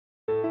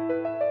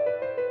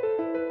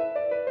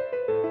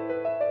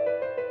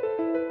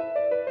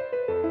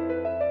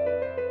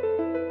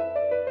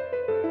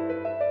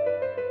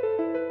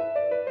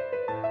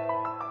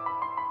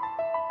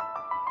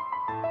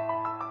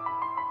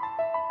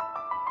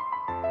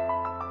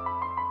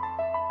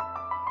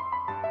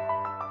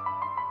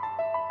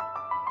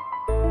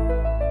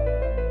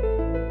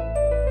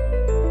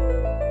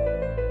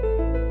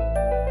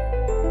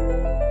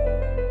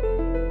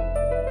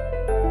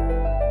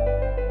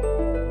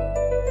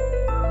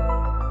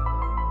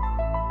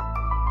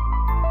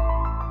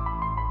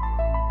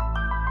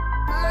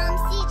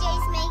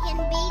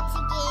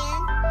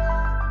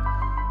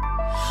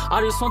I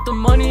just want the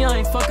money, I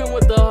ain't fucking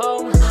with the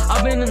hoe.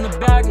 I've been in the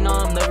bag,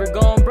 nah, I'm never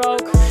going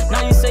broke.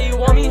 Now you say you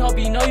want me, hope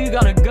you know you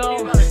gotta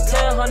go.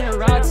 1,000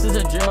 racks is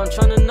a dream, I'm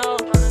tryna know.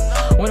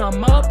 When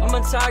I'm up, I'm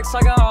attacked,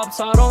 I got ops,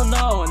 I don't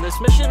know. And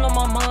this mission on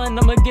my mind,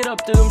 I'ma get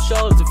up to them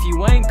shows. If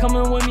you ain't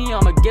coming with me,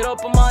 I'ma get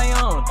up on my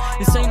own.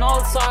 This ain't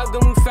all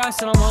saga, move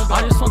fast and I'm on go.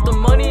 I just want the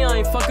money, I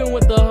ain't fucking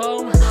with the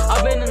hoe.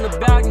 I've been in the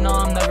bag,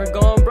 nah, I'm never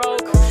going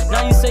broke.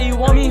 Now you say you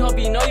want me, hope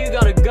you know you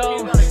gotta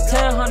go.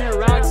 1,000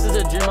 racks is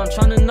a dream, I'm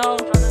tryna know.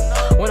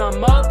 When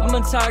I'm up, I'm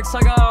attacked, I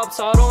got ops,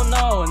 I don't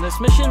know. And this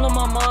mission on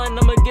my mind,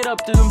 I'ma get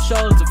up to them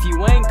shows. If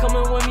you ain't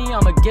coming with me,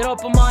 I'ma get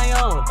up on my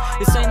own.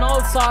 This ain't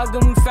old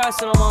saga, move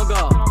fast and I'm on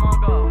go.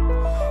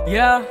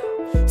 Yeah,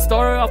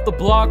 started off the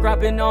block,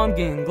 rapping, now I'm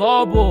getting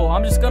global.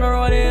 I'm just gonna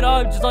run it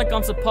up just like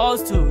I'm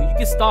supposed to. You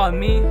can stop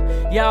me,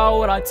 yeah,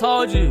 what I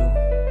told you.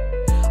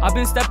 I've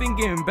been stepping,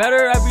 getting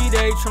better every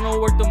day, trying to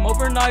work them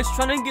overnights,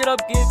 trying to get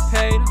up, get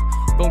paid.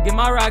 Gon' get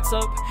my racks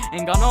up,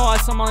 ain't got no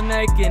ice on my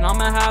neck, and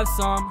I'ma have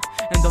some.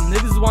 And them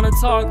niggas wanna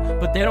talk,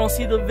 but they don't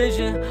see the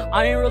vision.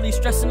 I ain't really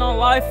stressing on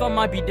life, I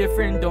might be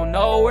different. Don't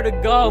know where to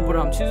go, but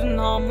I'm choosing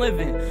how I'm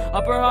living.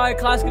 Upper high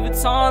class, give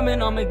it time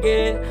and I'ma get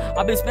it.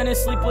 I've been spending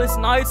sleepless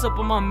nights up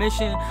on my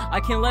mission. I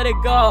can't let it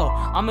go,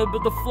 I'ma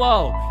build the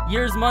flow.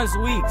 Years, months,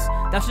 weeks,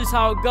 that's just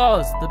how it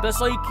goes. The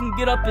best way you can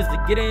get up is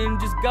to get in and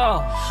just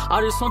go.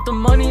 I just want the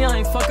money, I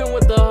ain't fucking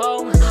with the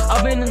hoe.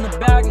 I've been in the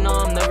bag,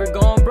 nah, I'm never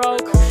going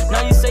broke.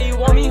 Now you say you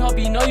want me, hope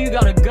you know you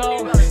gotta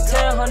go.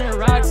 1,000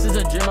 racks is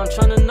a dream, I'm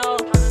tryna know.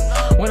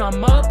 When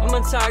I'm up, I'm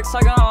attacked,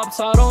 I got ops,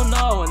 I don't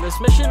know. And this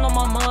mission on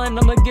my mind,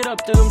 I'ma get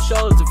up to them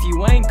shows. If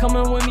you ain't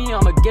coming with me,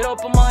 I'ma get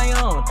up on my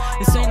own.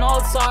 This ain't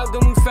all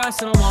saga, move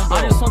fast and I'm on go.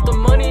 I just want the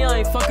money, I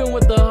ain't fucking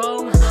with the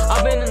hoe.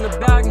 I've been in the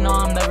bag,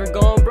 nah, I'm never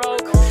going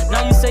broke.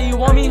 Now you say you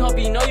want me, hope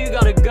you know you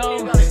gotta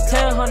go.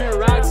 1,000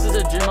 racks is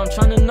a dream, I'm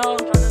tryna know.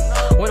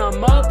 When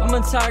I'm up, I'm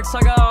attacked, I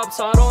got ops,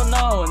 I don't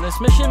know. And this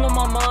mission on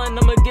my mind,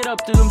 I'ma get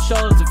up to them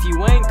shows. If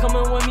you ain't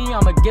coming with me,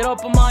 I'ma get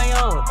up on my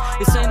own.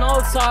 This ain't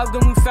all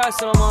saga, move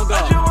fast and I'm on go.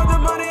 I just want the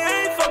money,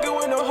 I ain't fucking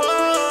with no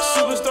hoes.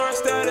 Superstar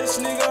status,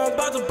 nigga, I'm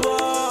about to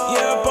blow.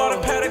 Yeah, I bought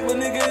a paddock, little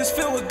nigga, it's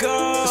filled with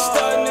gold.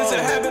 Stuntin' is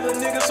a habit,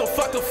 little nigga, so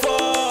fuck the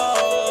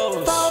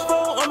foes.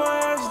 5-0 on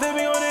my ass, they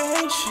be on that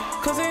hate shit.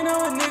 Cause they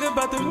know a nigga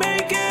about to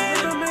make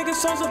it. I'm making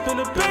songs up in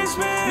the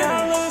basement.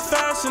 Now I live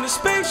fast in the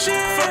spaceship.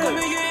 Fuck a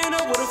nigga, end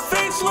up with a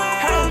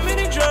facelift. How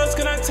many drugs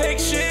can I take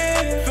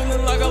shit?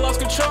 Feeling like I lost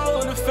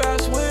control in a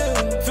fast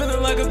wheel.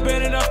 Feeling like a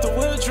bandit off the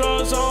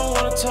withdrawals, I don't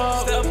wanna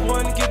talk. Step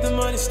 1, get the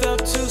money. Step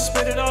 2,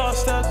 spit it all.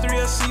 Step 3,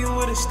 I see you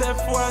with it. Step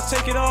 4, I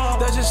take it all.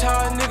 That's just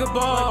how a nigga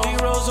ball. Like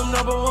D-Rose, I'm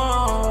number 1.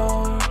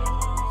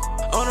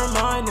 On her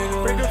mind,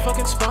 nigga. Break her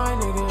fucking spine,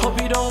 nigga.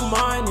 Hope you don't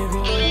mind,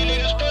 nigga. All you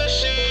niggas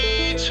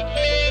pussy to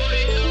me,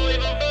 they don't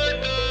even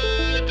bite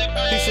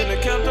the He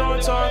should've kept on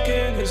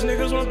talking, his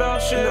niggas weren't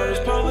about shit. Now there's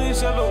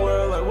police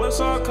everywhere like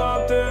Westside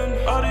Compton.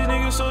 All these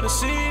niggas so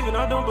deceiving,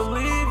 I don't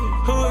believe it.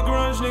 Hood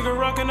grunge nigga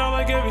rockin' out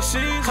like every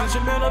season. Got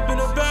your man up in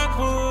the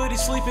backwood, he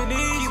sleeping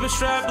easy. Keep it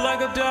strapped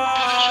like a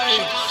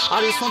die.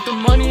 I just want the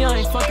money, I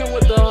ain't fucking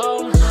with the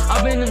hoe.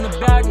 I've been in the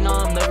bag,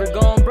 nah, I'm never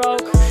going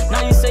broke.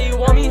 Now you say you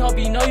want me, hope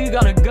you know you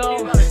gotta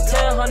go.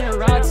 1,000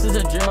 racks is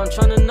a dream, I'm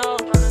tryna know.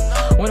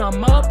 When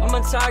I'm up, I'm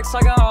attacked,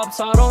 I got ops,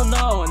 I don't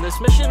know. And this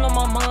mission on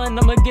my mind,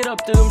 I'ma get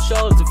up to them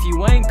shows. If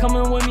you ain't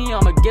coming with me,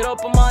 I'ma get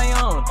up on my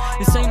own.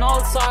 This ain't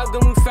all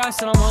saga, move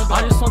fast and I'm on go.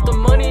 I just want the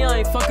money, I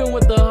ain't fucking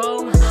with the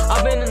hoe.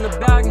 I've been in the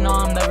bag,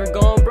 nah, I'm never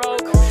going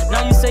broke.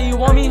 Now you say you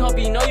want me, hope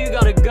you know you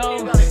gotta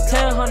go.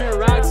 1,000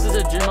 racks is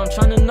a dream, I'm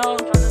tryna know.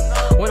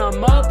 When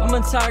I'm up, I'm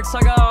attacked,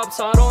 I got ops,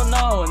 I don't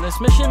know. And this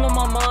mission on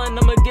my mind,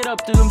 I'ma get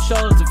up to them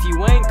shows. If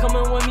you ain't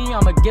coming with me,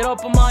 I'ma get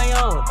up on my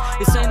own.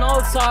 This ain't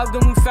all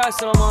saga, move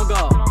fast and I'm on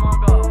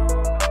go.